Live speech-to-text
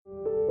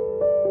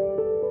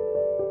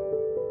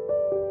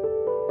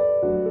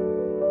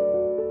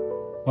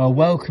Well,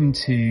 welcome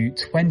to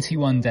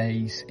 21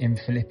 days in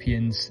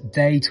Philippians,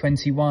 day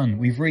 21.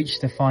 We've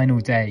reached the final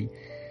day,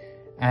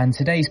 and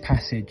today's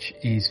passage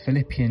is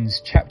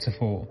Philippians chapter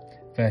 4,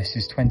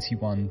 verses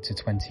 21 to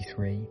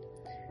 23.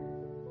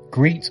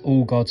 Greet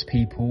all God's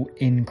people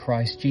in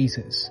Christ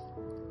Jesus.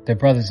 The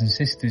brothers and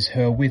sisters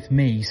who are with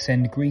me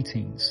send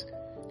greetings.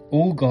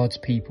 All God's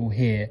people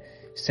here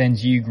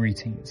send you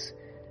greetings,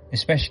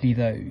 especially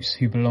those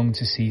who belong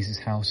to Caesar's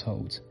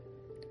household.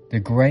 The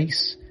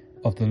grace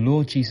of the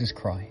Lord Jesus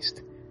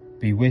Christ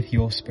be with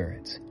your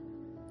spirit.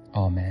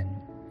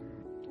 Amen.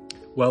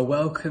 Well,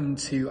 welcome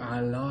to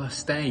our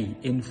last day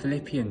in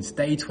Philippians,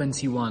 day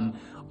 21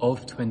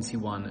 of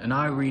 21. And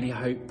I really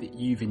hope that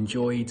you've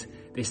enjoyed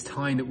this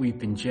time that we've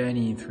been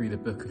journeying through the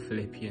book of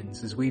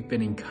Philippians, as we've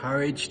been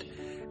encouraged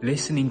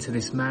listening to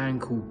this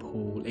man called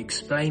Paul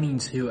explaining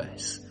to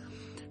us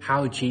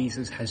how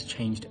Jesus has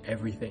changed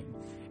everything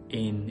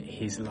in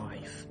his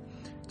life.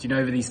 Do you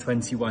know, over these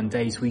 21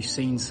 days, we've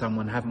seen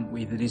someone, haven't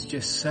we, that is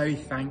just so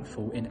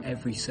thankful in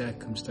every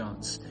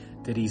circumstance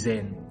that he's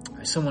in.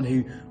 Someone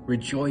who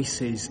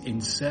rejoices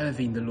in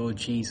serving the Lord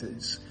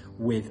Jesus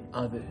with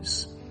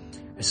others.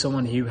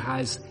 Someone who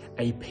has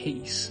a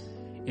peace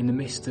in the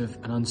midst of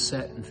an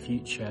uncertain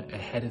future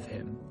ahead of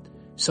him.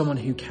 Someone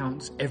who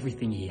counts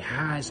everything he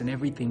has and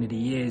everything that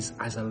he is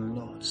as a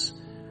loss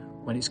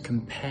when it's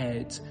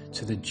compared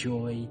to the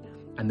joy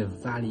and the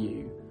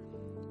value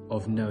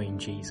of knowing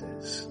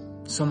Jesus.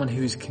 Someone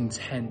who is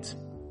content,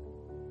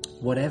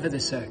 whatever the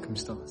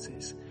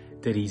circumstances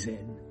that he's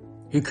in,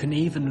 who can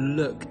even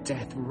look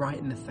death right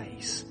in the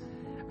face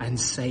and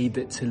say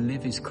that to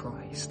live is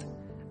Christ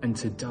and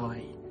to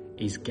die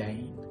is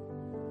gain.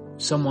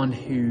 Someone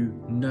who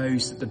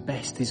knows that the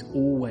best is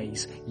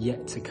always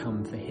yet to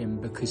come for him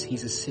because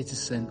he's a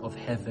citizen of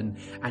heaven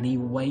and he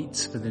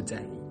waits for the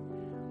day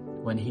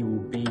when he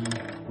will be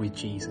with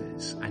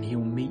Jesus and he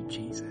will meet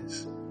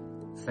Jesus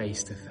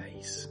face to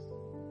face.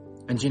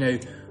 And you know,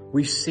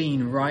 we've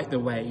seen right the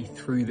way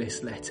through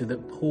this letter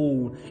that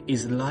Paul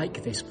is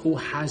like this. Paul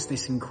has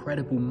this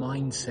incredible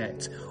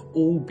mindset,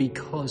 all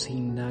because he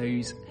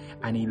knows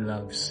and he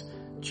loves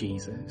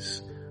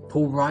Jesus.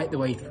 Paul, right the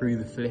way through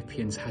the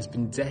Philippians, has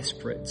been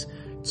desperate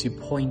to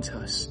point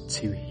us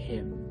to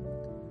him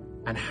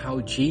and how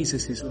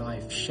Jesus'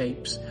 life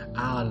shapes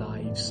our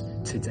lives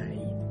today.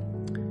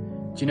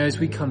 Do you know, as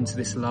we come to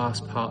this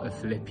last part of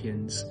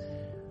Philippians,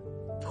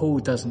 Paul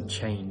doesn't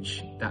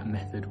change that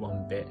method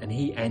one bit, and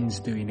he ends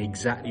doing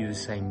exactly the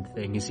same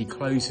thing as he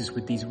closes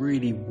with these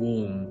really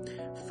warm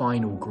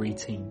final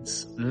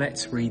greetings.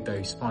 Let's read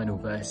those final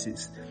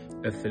verses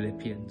of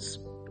Philippians.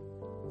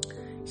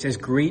 He says,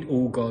 "Greet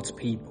all God's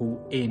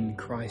people in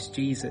Christ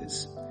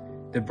Jesus.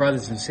 The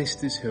brothers and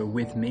sisters who are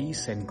with me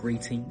send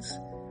greetings.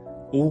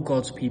 All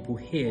God's people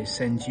here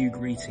send you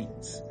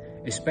greetings,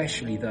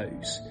 especially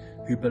those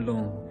who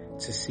belong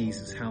to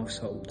Caesar's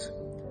household.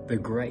 The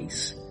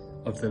grace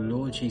of the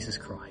Lord Jesus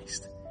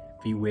Christ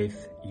be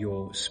with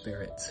your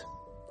spirit."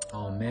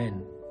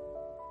 Amen.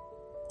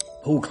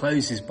 Paul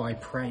closes by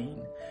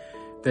praying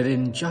that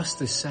in just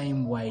the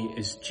same way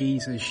as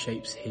Jesus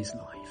shapes his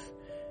life,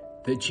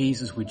 that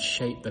Jesus would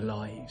shape the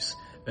lives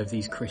of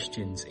these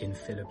Christians in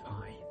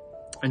Philippi.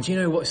 And do you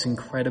know what's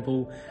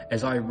incredible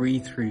as I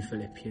read through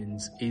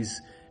Philippians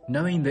is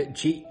knowing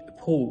that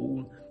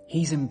Paul,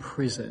 he's in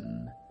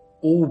prison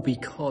all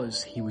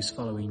because he was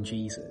following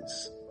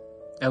Jesus.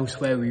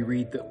 Elsewhere we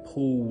read that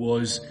Paul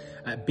was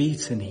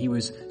beaten, he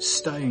was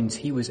stoned,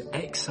 he was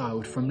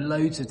exiled from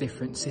loads of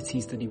different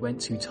cities that he went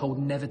to, told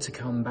never to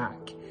come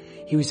back.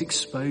 He was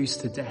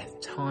exposed to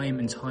death time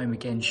and time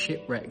again,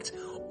 shipwrecked,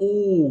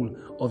 all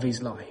of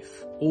his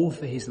life, all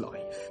for his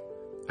life,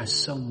 as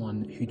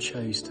someone who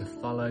chose to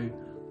follow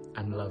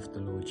and love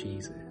the Lord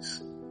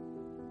Jesus.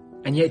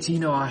 And yet, you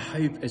know, I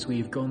hope as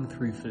we've gone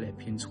through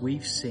Philippians,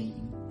 we've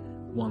seen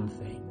one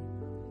thing,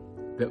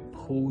 that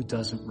Paul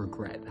doesn't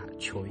regret that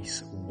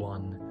choice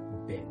one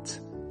bit,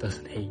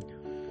 doesn't he?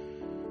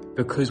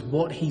 Because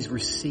what he's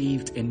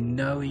received in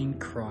knowing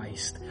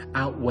Christ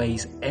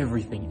outweighs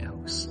everything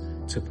else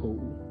to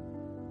Paul.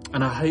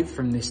 And I hope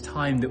from this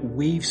time that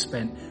we've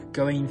spent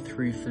going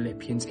through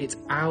Philippians, it's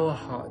our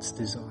heart's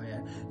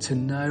desire to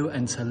know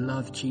and to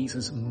love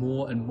Jesus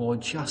more and more,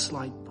 just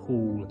like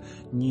Paul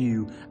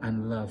knew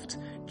and loved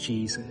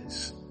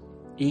Jesus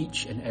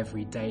each and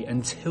every day,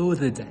 until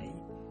the day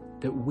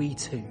that we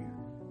too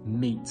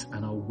meet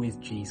and are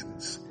with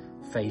Jesus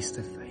face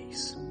to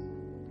face,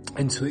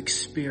 and to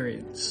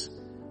experience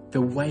the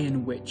way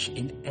in which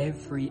in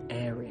every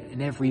area,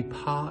 in every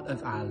part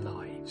of our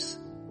lives,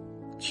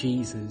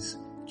 Jesus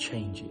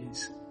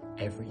changes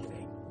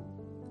everything.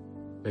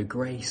 The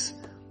grace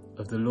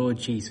of the Lord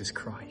Jesus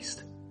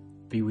Christ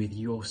be with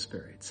your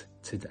spirit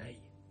today.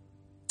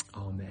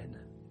 Amen.